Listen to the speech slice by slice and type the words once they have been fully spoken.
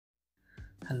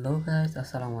Hello guys,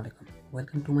 Assalamualaikum.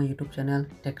 Welcome to my YouTube channel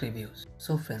Tech Reviews.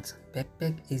 So friends,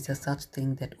 backpack is just such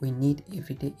thing that we need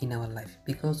every day in our life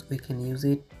because we can use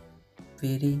it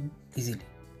very easily.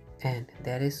 And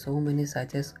there is so many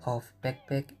sizes of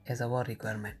backpack as our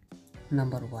requirement.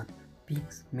 Number 1.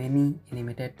 Pix Mini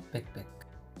Animated Backpack.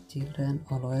 Children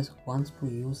always wants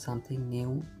to use something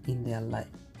new in their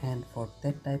life, and for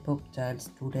that type of child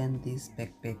student this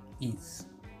backpack is.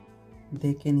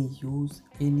 They can use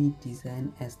any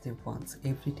design as they want.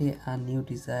 Every day a new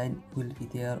design will be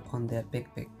there on their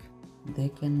backpack. They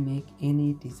can make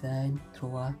any design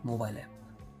through a mobile app.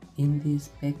 In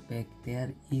this backpack there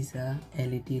is a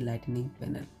LED lighting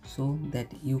panel so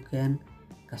that you can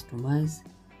customize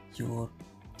your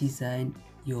design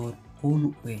your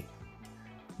own way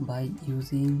by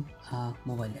using a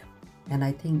mobile app. And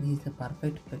I think this is the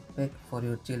perfect backpack for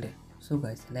your children. So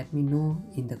guys, let me know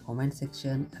in the comment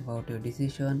section about your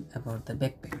decision about the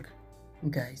backpack.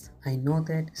 Guys, I know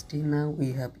that still now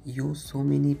we have used so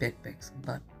many backpacks,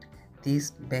 but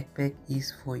this backpack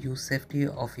is for your safety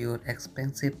of your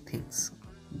expensive things.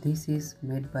 This is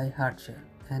made by Hardshell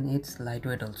and it's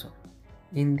lightweight also.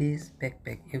 In this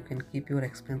backpack you can keep your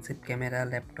expensive camera,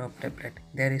 laptop, tablet.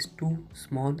 There is two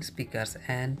small speakers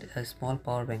and a small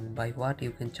power bank by what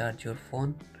you can charge your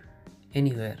phone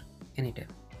anywhere, anytime.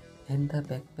 And the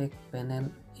backpack panel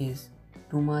is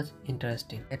too much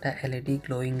interesting. It's a LED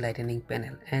glowing lighting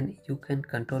panel and you can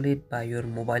control it by your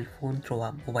mobile phone through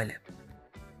a mobile app.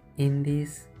 In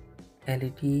this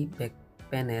LED back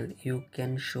panel you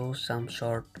can show some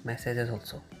short messages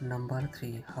also. Number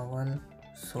 3. Howl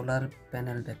Solar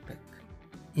Panel Backpack.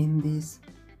 In this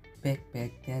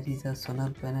backpack there is a solar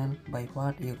panel by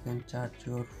what you can charge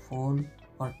your phone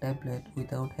or tablet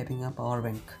without having a power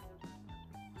bank.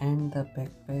 And the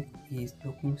backpack is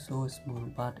looking so small,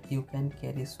 but you can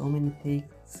carry so many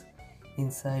things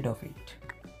inside of it.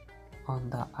 On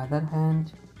the other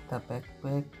hand, the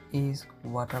backpack is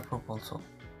waterproof also.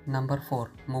 Number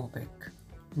 4. Moveback.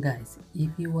 Guys,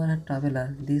 if you are a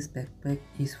traveler, this backpack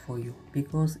is for you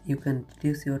because you can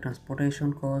reduce your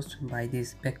transportation cost by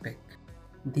this backpack.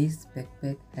 This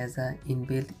backpack has a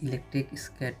inbuilt electric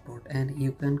skateboard and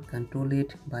you can control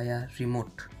it by a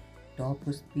remote. Top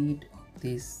speed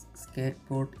this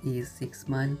skateboard is 6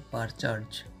 miles per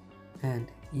charge and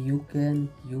you can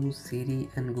use Siri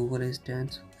and Google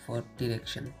Assistant for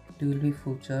direction. It will be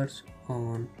full charge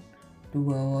on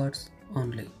 2 hours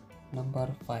only.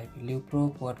 Number 5.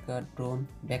 Lupro Quadguard Drone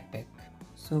Backpack.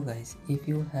 So guys, if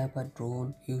you have a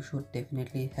drone you should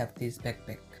definitely have this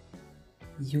backpack.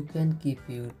 You can keep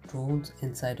your drones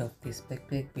inside of this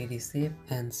backpack very safe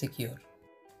and secure.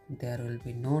 There will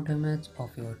be no damage of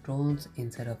your drones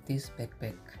inside of this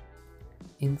backpack.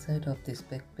 Inside of this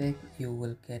backpack you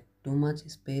will get too much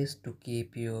space to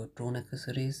keep your drone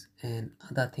accessories and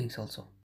other things also.